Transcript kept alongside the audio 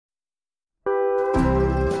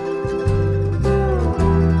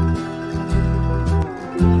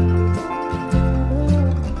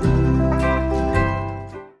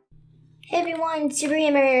everyone, Super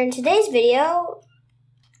Gamer here. In today's video,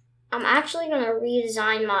 I'm actually going to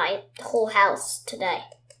redesign my whole house today.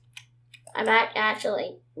 I'm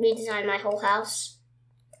actually redesign my whole house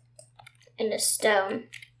into stone,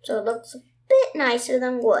 so it looks a bit nicer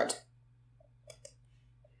than wood.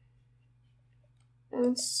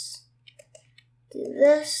 Let's do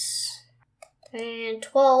this, and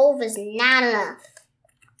 12 is not enough.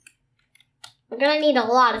 We're gonna need a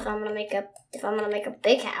lot if I'm gonna make a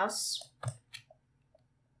big house.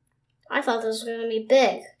 I thought this was gonna be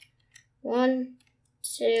big. 1,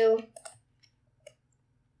 2,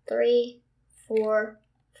 3, 4,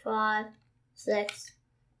 5, 6,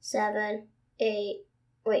 7, 8,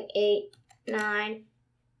 9,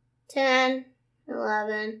 10,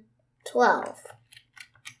 11, 12.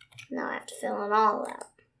 Now I have to fill in all that.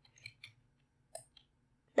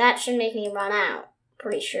 That should make me run out.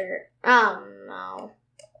 Pretty sure. Oh no.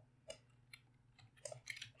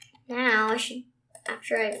 Now I should,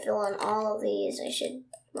 after I fill in all of these, I should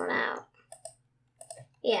run out.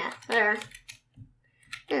 Yeah, there.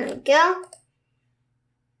 There we go.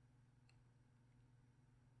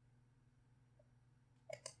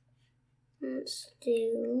 Let's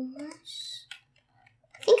do this.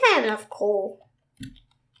 I think I have enough coal.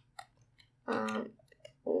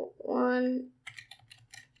 1,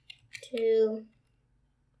 2,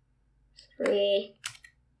 3.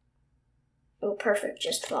 Oh, perfect,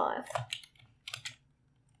 just 5.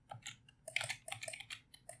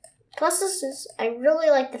 Plus, I really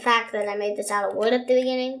like the fact that I made this out of wood at the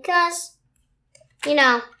beginning because, you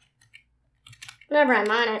know, whenever I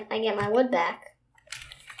mine it, I get my wood back.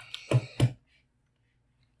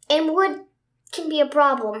 And wood can be a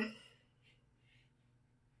problem.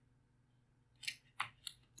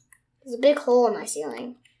 There's a big hole in my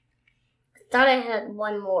ceiling. I thought I had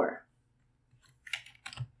one more.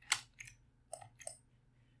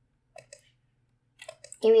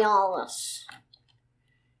 Give me all of this.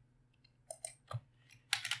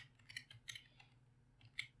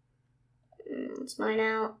 Let's mine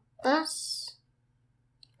out this,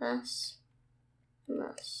 this, and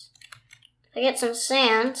this. If I get some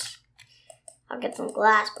sand, I'll get some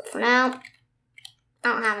glass, but for now, I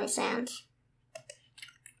don't have any sand.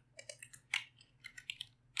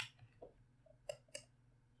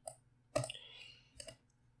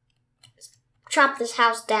 Let's chop this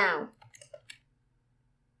house down.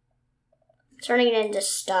 Turning it into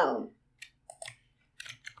stone.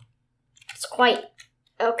 It's quite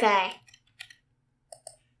okay.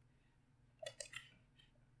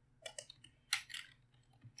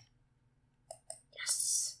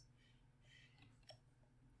 Yes.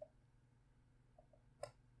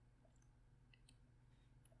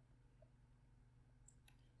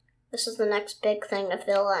 This is the next big thing to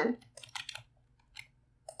fill in.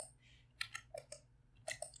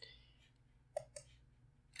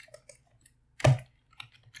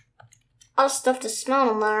 All stuff to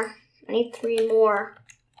smell in there. I need 3 more.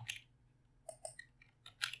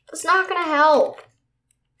 It's not gonna help.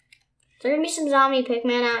 Is there gonna be some zombie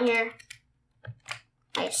pigmen out here?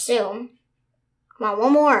 I assume. Come on,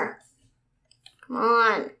 one more. Come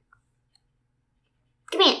on.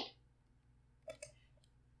 Come here.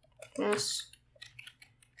 Yes.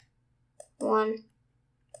 1,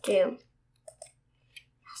 2.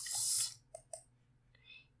 Yes.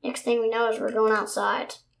 Next thing we know is we're going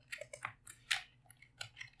outside.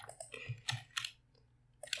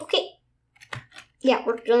 Okay. Yeah,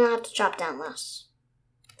 we're gonna have to chop down this.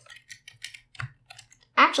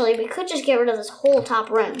 Actually, we could just get rid of this whole top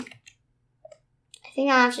rim. I think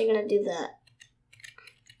I'm actually gonna do that.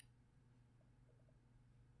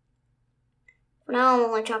 For now, I'm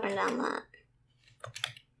only chopping down that.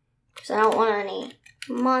 Because I don't want any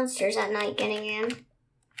monsters at night getting in.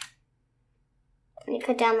 Let me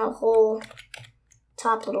cut down the whole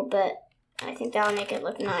top little bit. I think that would make it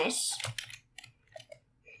look nice.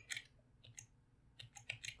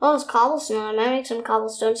 Oh, it's cobblestone. I might make some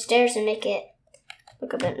cobblestone stairs and make it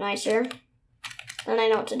look a bit nicer. Then I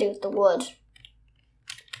know what to do with the wood.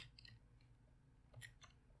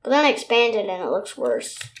 But then I expand it and it looks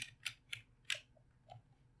worse.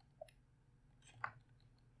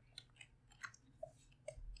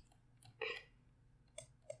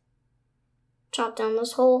 Chop down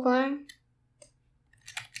this whole thing.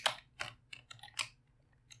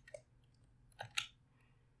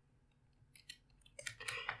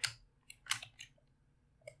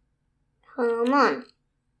 Come on.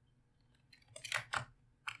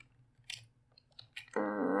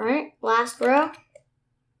 Alright, last row.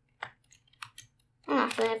 I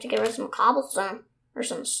actually have to get rid of some cobblestone or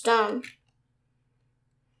some stone.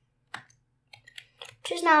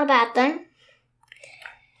 which is not a bad thing.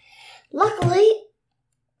 Luckily,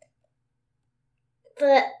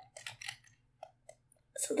 but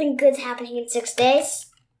something good's happening in 6 days.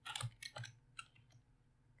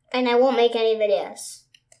 And I won't make any videos.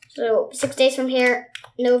 So 6 days from here,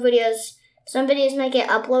 no videos. Some videos might get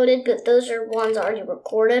uploaded, but those are ones already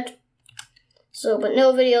recorded. So, but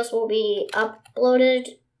no videos will be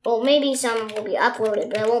uploaded. Well, maybe some will be uploaded,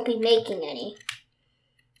 but I won't be making any.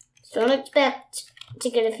 So don't expect to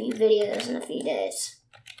get a few videos in a few days.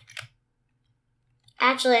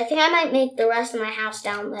 Actually, I think I might make the rest of my house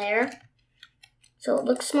down there. So it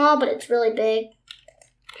looks small, but it's really big.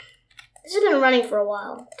 This has been running for a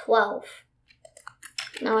while. 12.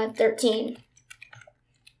 Now I have 13.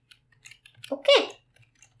 Okay.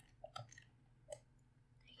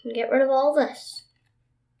 I can get rid of all this.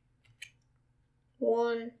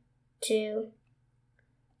 1, 2.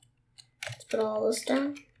 Let's put all this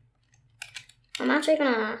down. I'm actually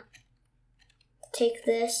gonna take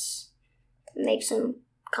this, make some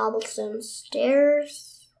cobblestone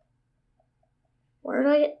stairs. Where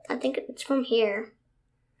did I get? I think it's from here.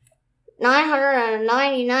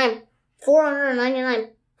 999,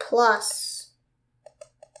 499 plus.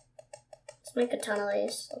 Let's make a ton of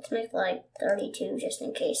these. Let's make like 32 just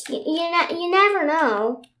in case. You never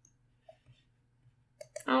know.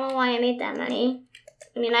 I don't know why I made that many.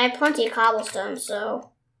 I mean, I have plenty of cobblestone,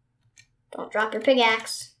 so don't drop your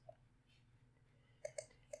pickaxe.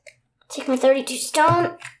 Take my 32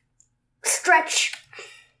 stone. Stretch.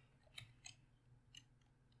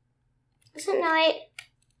 Is it night?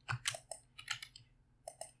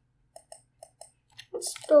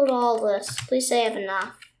 Let's build all this. Please say I have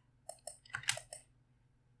enough.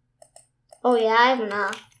 Oh yeah, I have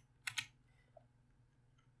enough.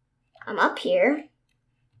 I'm up here.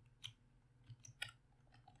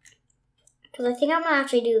 Because I think I'm going to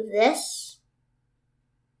actually do this.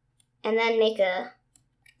 And then make a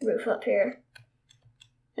roof up here.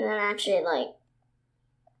 And then actually like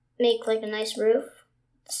make like a nice roof.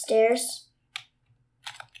 Stairs.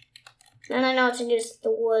 And I know what to do with the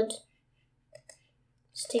wood.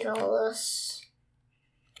 Let's take all this.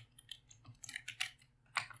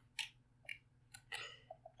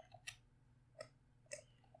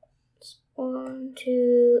 It's 1,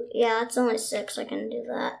 2, yeah, it's only 6, I can do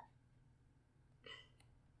that.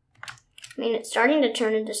 I mean, it's starting to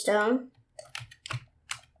turn into stone.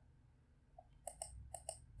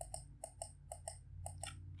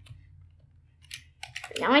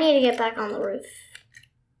 Now I need to get back on the roof.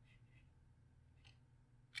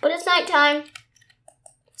 But it's nighttime.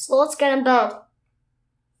 So let's get in bed.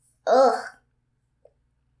 Ugh.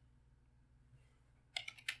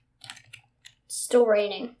 It's still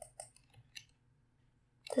raining.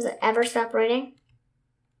 Does it ever stop raining?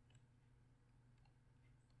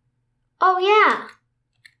 Oh yeah.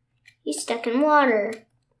 He's stuck in water.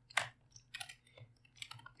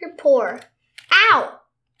 You're poor. Ow!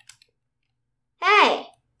 Hey!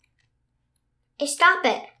 Hey, stop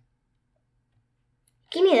it.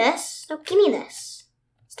 Give me this. No, give me this.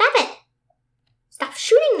 Stop it. Stop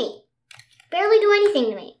shooting me. Barely do anything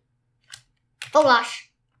to me. Oh gosh.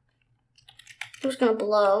 I'm just gonna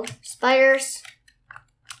blow. Spiders.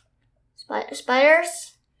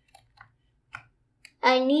 Spiders.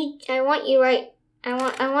 I want you right. I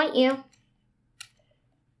want you.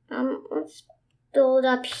 Let's build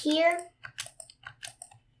up here.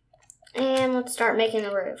 And let's start making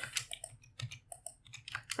the roof.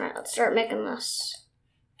 Alright, let's start making this.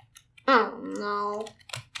 Oh no.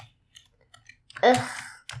 Ugh.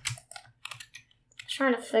 I'm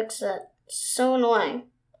trying to fix it. It's so annoying.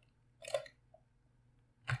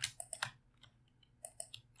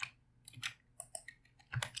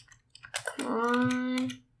 Come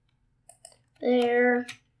on. There.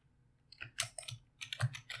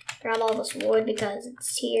 Grab all this wood because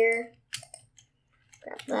it's here.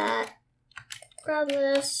 Grab that. Grab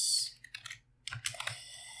this.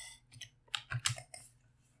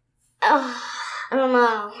 Oh, I don't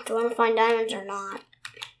know. Do I want to find diamonds or not?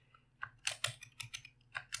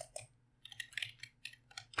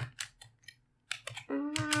 I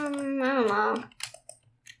don't know.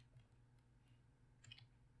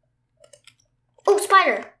 Oh,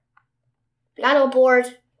 spider! Got a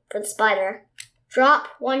board for the spider. Drop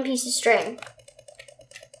 1 piece of string.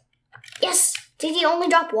 Yes! Did he only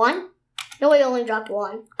drop 1? No, he only dropped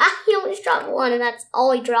 1. He only dropped 1, and that's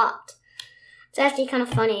all he dropped. It's actually kind of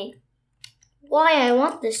funny. Why I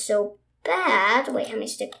want this so bad, wait, how many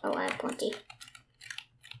sticks? Oh, I have plenty.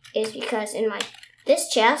 Is because in this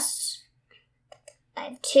chest, I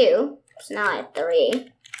have 2, so now I have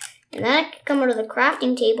 3. And then I can come over to the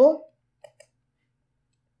crafting table.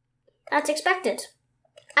 That's expected.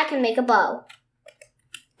 I can make a bow.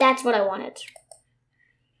 That's what I wanted.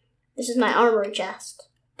 This is my armor chest.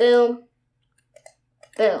 Boom.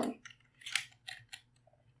 Boom.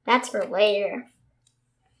 That's for later.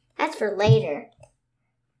 That's for later.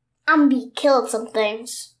 I'm gonna be killing some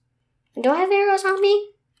things. Do I have arrows on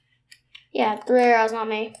me? Yeah, 3 arrows on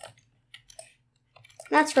me.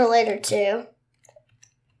 That's for later too.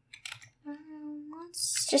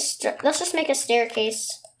 Let's just make a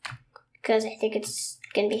staircase because I think it's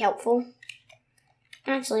gonna be helpful.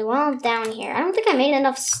 Actually, while I'm down here, I don't think I made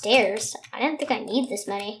enough stairs. I didn't think I need this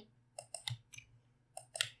many.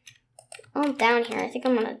 While I'm down here, I think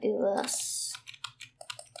I'm gonna do this.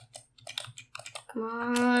 Come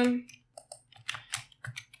on.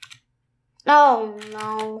 Oh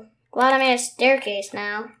no. Glad I made a staircase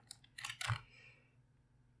now.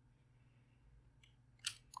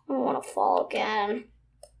 I don't want to fall again.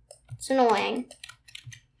 It's annoying.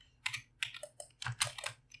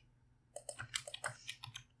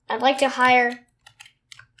 I'd like to hire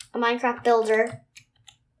a Minecraft builder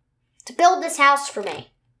to build this house for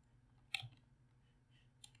me.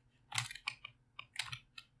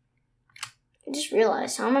 I just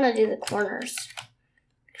realized how I'm gonna do the corners.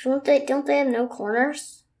 Don't they have no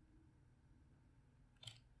corners?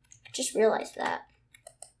 I just realized that.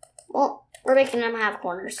 Well, we're making them have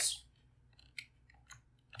corners.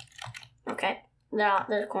 Okay,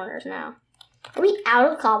 there's corners now. Are we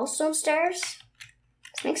out of cobblestone stairs?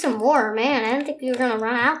 Let's make some more, man. I didn't think we were gonna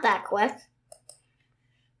run out that quick.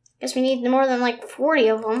 Guess we need more than like 40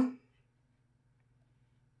 of them.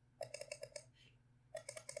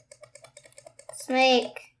 Let's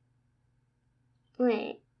make.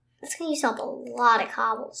 Wait. That's gonna use up a lot of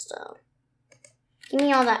cobblestone. Give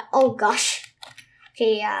me all that. Oh gosh.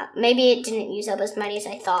 Okay, yeah. Maybe it didn't use up as many as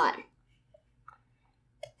I thought.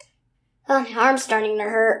 Oh, my arm's starting to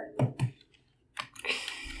hurt.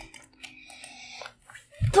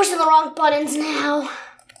 Pushing the wrong buttons now.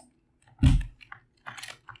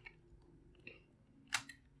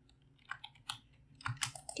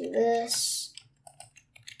 Do this.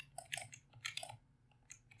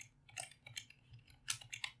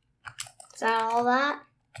 Is that all that?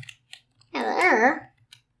 Yeah, there.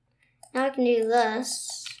 Now I can do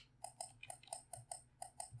this.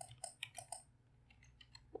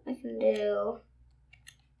 I can do,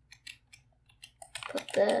 put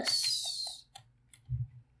this.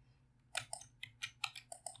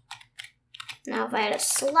 Now if I had a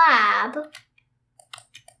slab,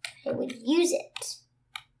 I would use it.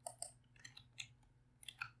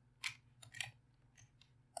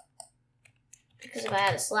 Because if I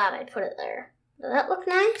had a slab, I'd put it there. Does that look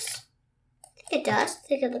nice? I think it does. I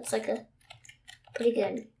think it looks like a pretty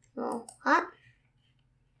good little hut.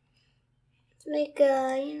 Let's make,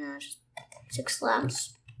 just 6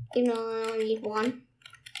 slabs. Even though I only need 1.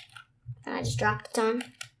 And I just dropped a ton.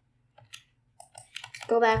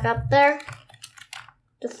 Go back up there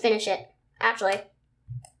to finish it. Actually,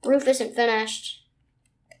 roof isn't finished.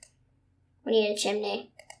 We need a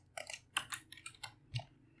chimney.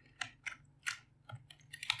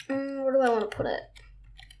 Where do I want to put it?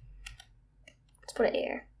 Let's put it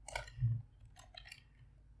here.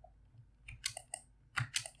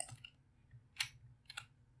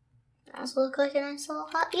 Does it look like a nice little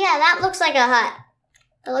hut? Yeah, that looks like a hut.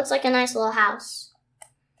 It looks like a nice little house.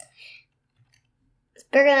 It's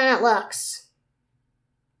bigger than it looks.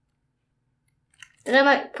 Then I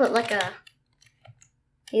might put like a,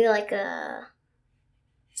 maybe like a,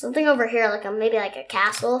 something over here, like a, maybe like a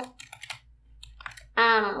castle.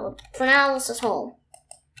 I don't know. For now, this is home.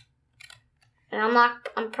 And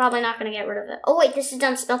I'm probably not going to get rid of it. Oh wait, this is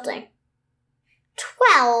done smelting.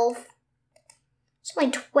 12? There's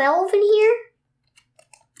only 12 in here?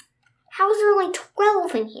 How is there only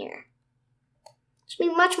 12 in here? There should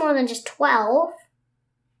be much more than just 12.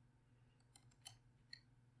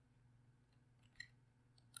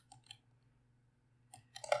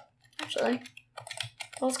 Actually,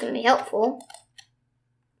 that's going to be helpful.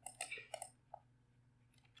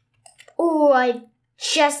 Oh, I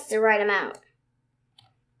just the right amount.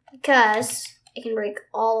 Because I can break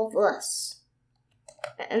all of this.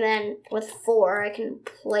 And then with 4, I can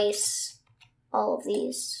place all of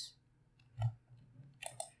these.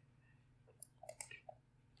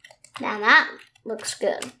 Now that looks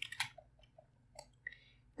good.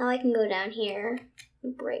 Now I can go down here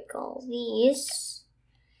and break all these.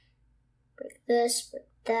 Break this, break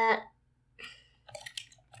that.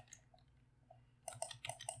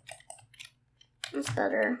 That's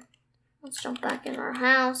better. Let's jump back in our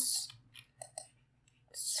house.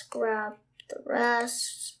 Let's grab the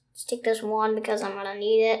rest. Let's take this 1 because I'm gonna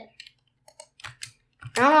need it.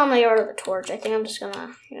 I don't know how I'm gonna order the torch. I think I'm just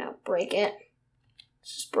gonna, break it.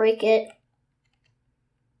 Just break it.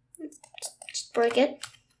 Just break it.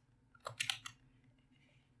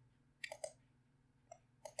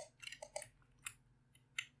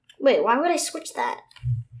 Wait, why would I switch that?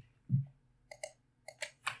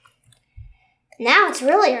 Now it's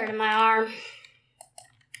really hurting my arm.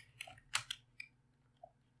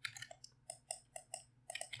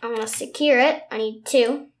 I'm gonna secure it. I need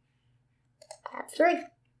 2. I have 3.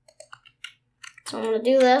 So I'm gonna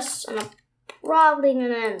do this, and I'm probably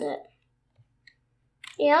gonna end it.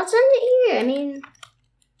 Yeah, let's end it here. I mean,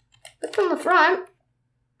 look from the front.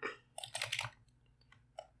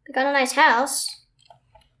 We got a nice house.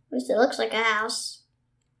 At least it looks like a house.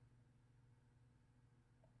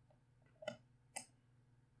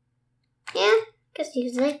 Yeah, guess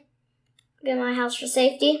you could say. Get my house for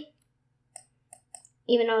safety.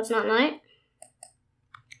 Even though it's not night.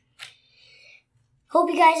 Hope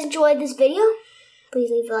you guys enjoyed this video.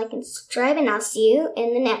 Please leave a like and subscribe, and I'll see you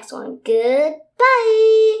in the next one.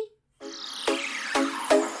 Goodbye!